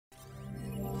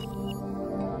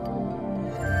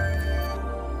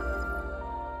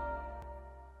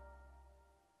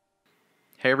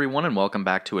Hey everyone, and welcome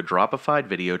back to a Dropified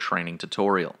Video Training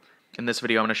tutorial. In this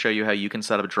video I'm going to show you how you can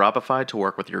set up Dropified to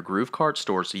work with your GrooveKart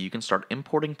store so you can start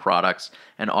importing products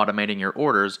and automating your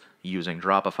orders using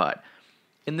Dropified.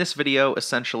 In this video,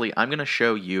 essentially, I'm going to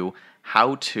show you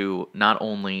how to not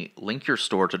only link your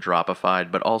store to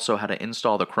Dropified, but also how to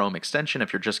install the Chrome extension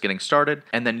if you're just getting started,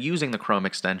 and then using the Chrome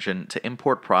extension to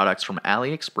import products from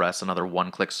AliExpress and other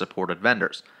one-click supported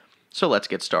vendors. So let's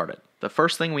get started. The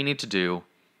first thing we need to do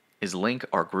is link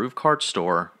our GrooveKart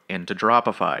store into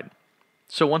Dropified.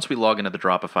 So once we log into the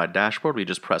Dropified dashboard, we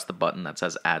just press the button that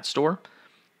says Add Store,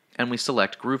 and we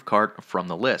select GrooveKart from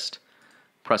the list.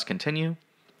 Press Continue,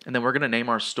 and then we're going to name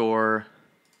our store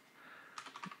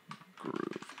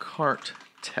GrooveKart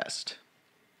Test.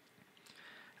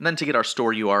 And then to get our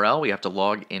store URL, we have to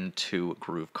log into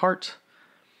GrooveKart.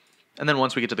 And then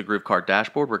once we get to the GrooveKart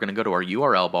dashboard, we're going to go to our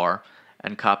URL bar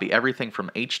and copy everything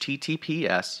from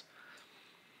HTTPS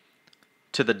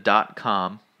to the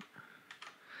 .com,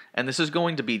 and this is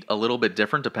going to be a little bit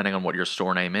different depending on what your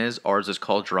store name is. Ours is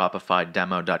called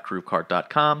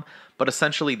dropifieddemo.groovekart.com, but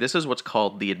essentially this is what's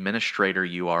called the administrator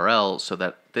URL, so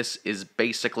that this is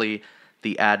basically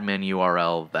the admin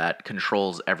URL that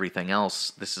controls everything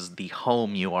else. This is the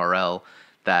home URL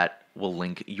that will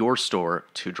link your store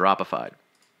to Dropified.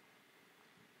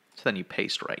 So then you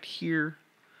paste right here.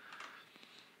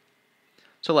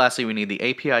 So lastly, we need the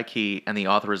API key and the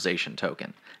authorization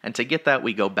token. And to get that,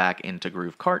 we go back into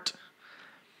GrooveKart.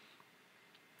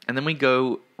 And then we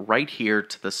go right here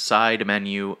to the side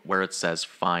menu where it says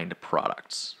Find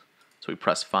Products. So we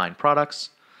press Find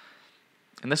Products.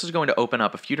 And this is going to open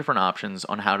up a few different options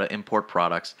on how to import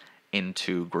products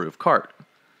into GrooveKart.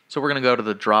 So we're going to go to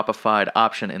the Dropified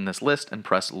option in this list and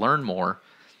press Learn More.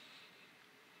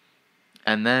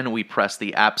 And then we press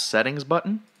the App Settings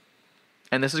button.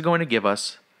 And this is going to give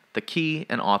us the key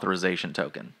and authorization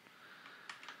token.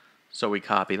 So we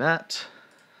copy that,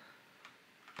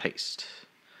 paste.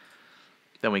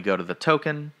 Then we go to the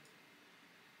token,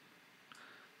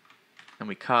 and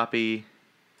we copy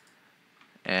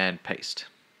and paste.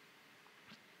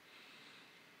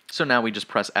 So now we just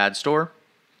press Add Store.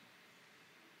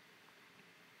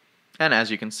 And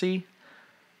as you can see,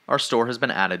 our store has been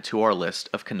added to our list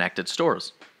of connected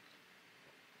stores.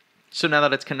 So now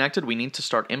that it's connected, we need to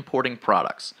start importing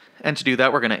products. And to do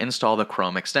that, we're going to install the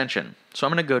Chrome extension. So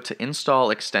I'm going to go to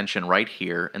Install Extension right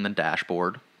here in the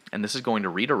dashboard, and this is going to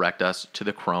redirect us to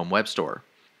the Chrome Web Store.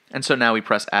 And so now we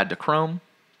press Add to Chrome,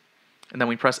 and then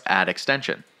we press Add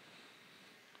Extension.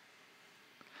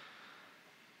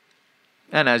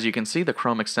 And as you can see, the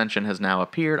Chrome extension has now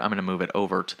appeared. I'm going to move it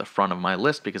over to the front of my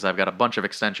list because I've got a bunch of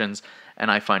extensions, and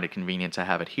I find it convenient to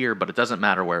have it here, but it doesn't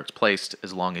matter where it's placed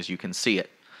as long as you can see it.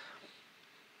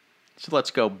 So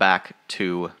let's go back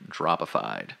to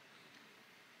Dropified.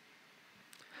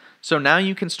 So now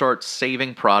you can start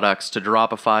saving products to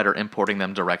Dropified or importing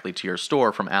them directly to your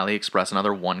store from AliExpress and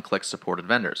other one-click supported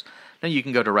vendors. Now you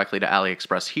can go directly to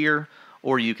AliExpress here,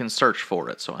 or you can search for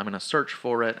it. So I'm going to search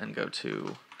for it and go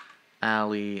to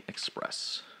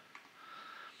AliExpress.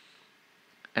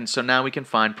 And so now we can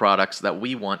find products that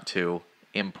we want to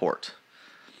import.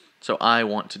 So I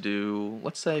want to do,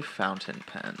 let's say, fountain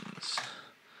pens.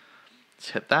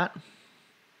 Let's hit that.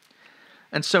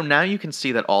 And so now you can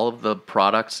see that all of the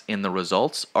products in the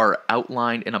results are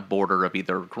outlined in a border of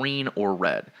either green or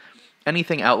red.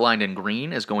 Anything outlined in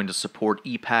green is going to support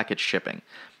e-packet shipping.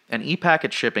 And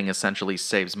e-packet shipping essentially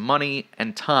saves money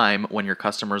and time when your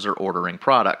customers are ordering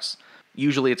products.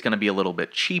 Usually it's going to be a little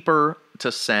bit cheaper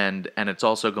to send, and it's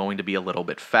also going to be a little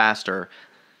bit faster.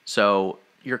 So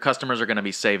your customers are going to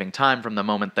be saving time from the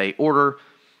moment they order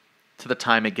to the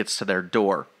time it gets to their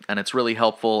door. And it's really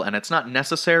helpful, and it's not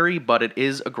necessary, but it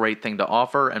is a great thing to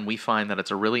offer, and we find that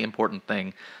it's a really important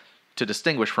thing to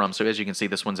distinguish from. So as you can see,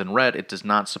 this one's in red. It does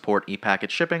not support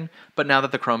e-packet shipping, but now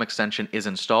that the Chrome extension is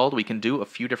installed, we can do a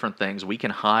few different things. We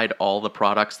can hide all the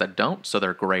products that don't, so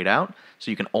they're grayed out,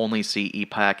 so you can only see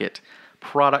e-packet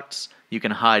products. You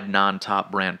can hide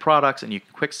non-top brand products, and you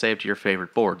can quick save to your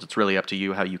favorite boards. It's really up to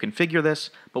you how you configure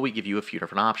this, but we give you a few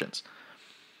different options.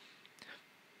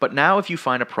 But now if you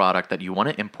find a product that you want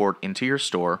to import into your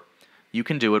store, you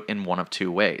can do it in one of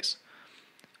two ways.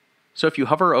 So if you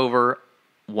hover over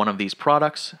one of these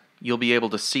products, you'll be able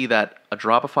to see that a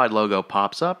Dropified logo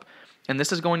pops up, and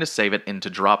this is going to save it into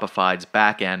Dropified's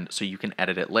backend so you can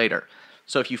edit it later.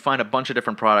 So if you find a bunch of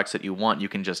different products that you want, you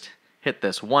can just hit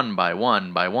this one by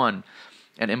one by one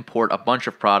and import a bunch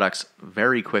of products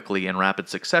very quickly in rapid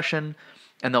succession,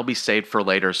 and they'll be saved for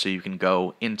later so you can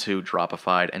go into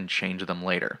Dropified and change them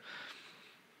later.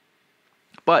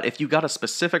 But if you got a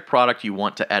specific product you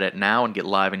want to edit now and get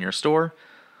live in your store,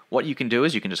 what you can do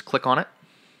is you can just click on it,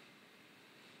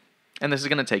 and this is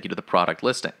going to take you to the product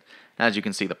listing. As you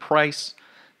can see the price,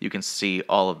 you can see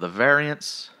all of the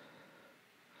variants,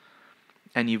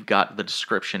 and you've got the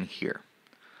description here.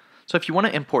 So if you want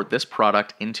to import this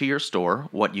product into your store,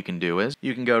 what you can do is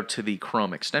you can go to the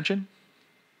Chrome extension,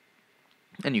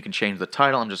 and you can change the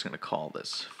title. I'm just going to call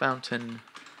this Fountain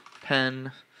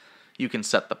Pen. You can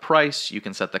set the price. You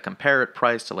can set the compare it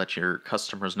price to let your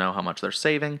customers know how much they're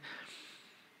saving.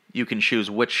 You can choose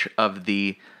which of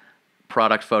the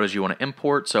product photos you want to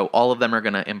import. So all of them are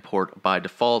going to import by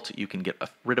default. You can get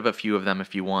rid of a few of them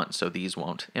if you want, so these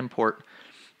won't import.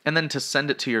 And then to send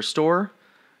it to your store,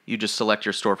 you just select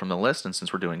your store from the list, and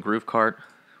since we're doing GrooveKart,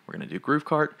 we're going to do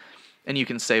GrooveKart, and you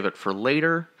can save it for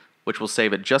later, which will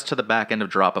save it just to the back end of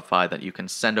Dropify that you can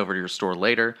send over to your store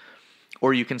later,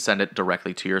 or you can send it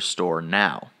directly to your store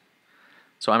now.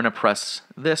 So I'm going to press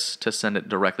this to send it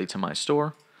directly to my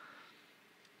store.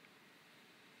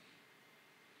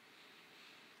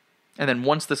 And then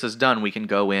once this is done, we can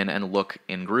go in and look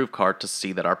in GrooveKart to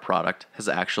see that our product has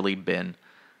actually been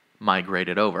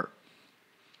migrated over.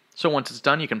 So once it's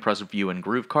done, you can press View in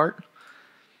GrooveKart,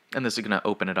 and this is going to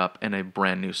open it up in a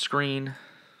brand new screen.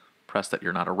 Press that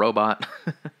you're not a robot.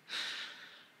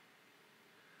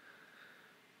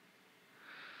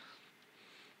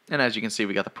 And as you can see,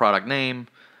 we got the product name,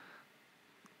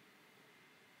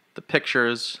 the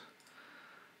pictures,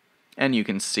 and you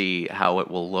can see how it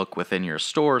will look within your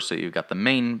store. So you've got the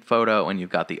main photo and you've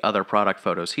got the other product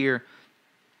photos here.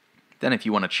 Then if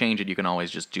you want to change it, you can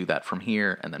always just do that from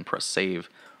here and then press save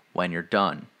when you're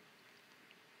done.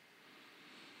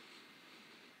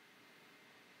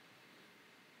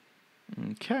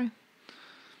 Okay.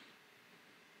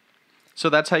 So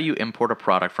that's how you import a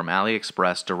product from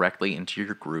AliExpress directly into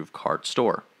your GrooveKart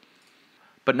store.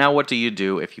 But now what do you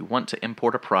do if you want to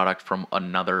import a product from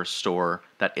another store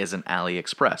that isn't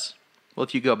AliExpress? Well,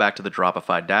 if you go back to the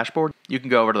Dropified dashboard, you can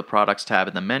go over to the Products tab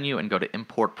in the menu and go to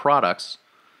Import Products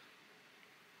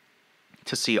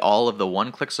to see all of the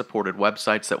one-click supported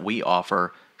websites that we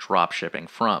offer dropshipping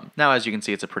from. Now, as you can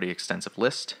see, it's a pretty extensive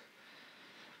list.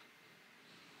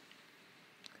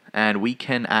 And we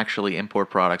can actually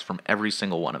import products from every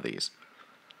single one of these.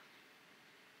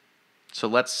 So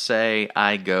let's say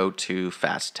I go to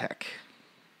Fast Tech.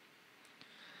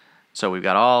 So we've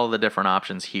got all the different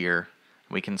options here.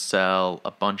 We can sell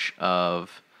a bunch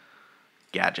of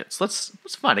gadgets. Let's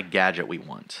find a gadget we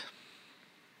want.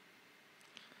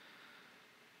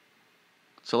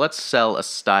 So let's sell a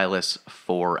stylus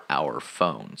for our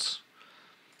phones.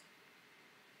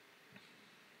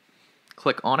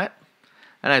 Click on it.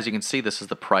 And as you can see, this is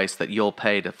the price that you'll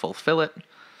pay to fulfill it.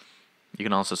 You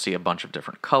can also see a bunch of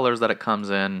different colors that it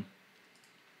comes in.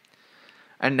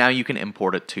 And now you can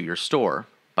import it to your store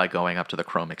by going up to the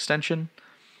Chrome extension,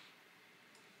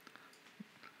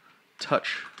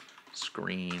 touch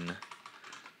screen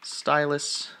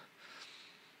stylus.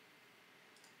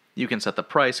 You can set the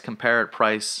price, compare it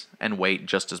price, and wait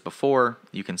just as before.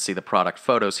 You can see the product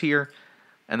photos here.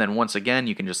 And then once again,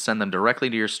 you can just send them directly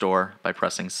to your store by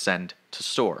pressing Send to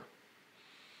Store.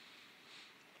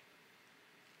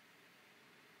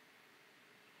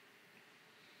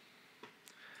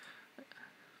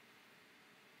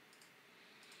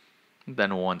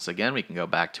 Then once again, we can go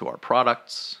back to our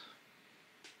products.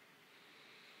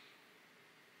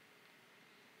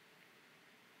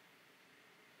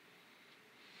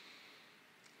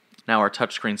 Now our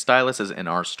touchscreen stylus is in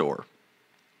our store.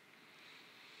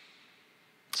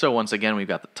 So once again, we've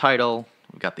got the title,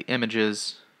 we've got the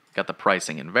images, we've got the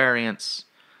pricing and variants.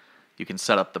 You can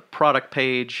set up the product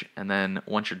page, and then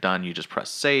once you're done, you just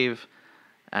press save,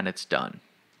 and it's done.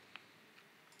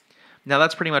 Now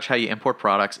that's pretty much how you import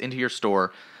products into your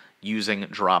store using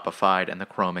Dropified and the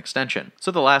Chrome extension. So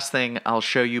the last thing I'll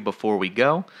show you before we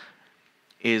go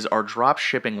is our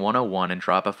Dropshipping 101 and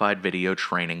Dropified Video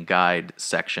Training guide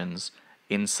sections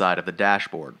inside of the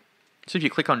dashboard. So if you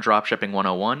click on Dropshipping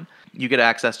 101, you get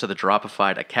access to the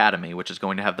Dropified Academy, which is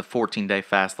going to have the 14-day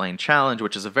Fast Lane Challenge,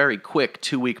 which is a very quick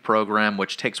 2-week program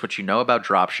which takes what you know about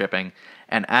dropshipping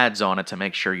and adds on it to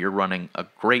make sure you're running a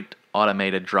great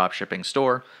automated dropshipping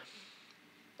store.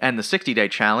 And the 60-day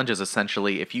challenge is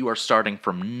essentially if you are starting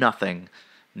from nothing,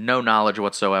 no knowledge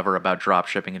whatsoever about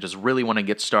dropshipping, and just really want to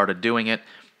get started doing it,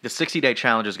 the 60-day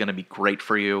challenge is going to be great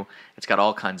for you. It's got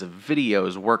all kinds of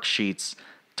videos, worksheets,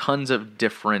 tons of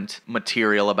different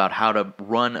material about how to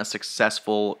run a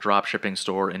successful dropshipping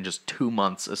store in just 2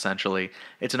 months, essentially.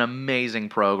 It's an amazing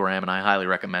program, and I highly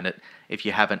recommend it if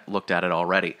you haven't looked at it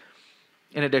already.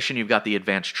 In addition, you've got the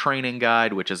Advanced Training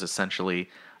Guide, which is essentially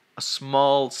a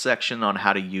small section on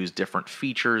how to use different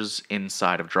features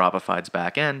inside of Dropified's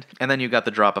backend, and then you got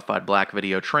the Dropified Black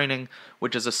Video Training,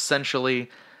 which is essentially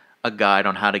a guide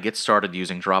on how to get started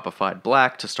using Dropified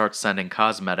Black to start sending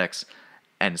cosmetics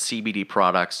and CBD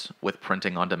products with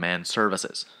printing on demand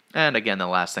services. And again, the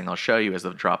last thing I'll show you is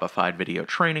the Dropified Video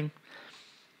Training.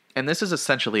 And this is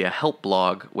essentially a help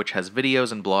blog which has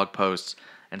videos and blog posts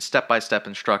and step-by-step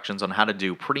instructions on how to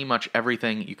do pretty much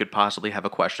everything you could possibly have a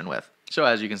question with. So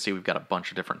as you can see, we've got a bunch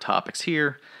of different topics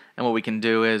here, and what we can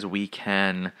do is we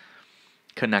can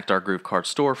connect our GrooveKart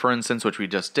store, for instance, which we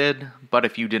just did, but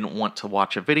if you didn't want to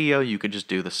watch a video, you could just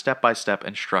do the step-by-step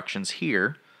instructions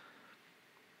here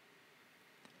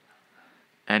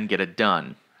and get it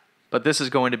done. But this is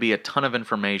going to be a ton of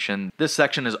information. This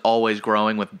section is always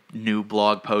growing with new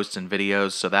blog posts and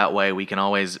videos, so that way we can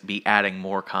always be adding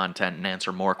more content and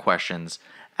answer more questions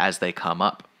as they come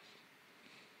up.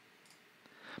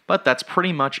 But that's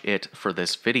pretty much it for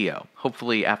this video.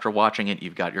 Hopefully after watching it,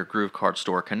 you've got your GrooveKart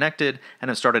store connected and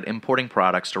have started importing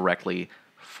products directly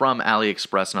from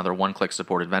AliExpress and other one-click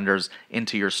supported vendors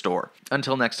into your store.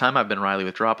 Until next time, I've been Riley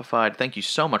with Dropified. Thank you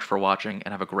so much for watching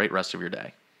and have a great rest of your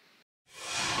day.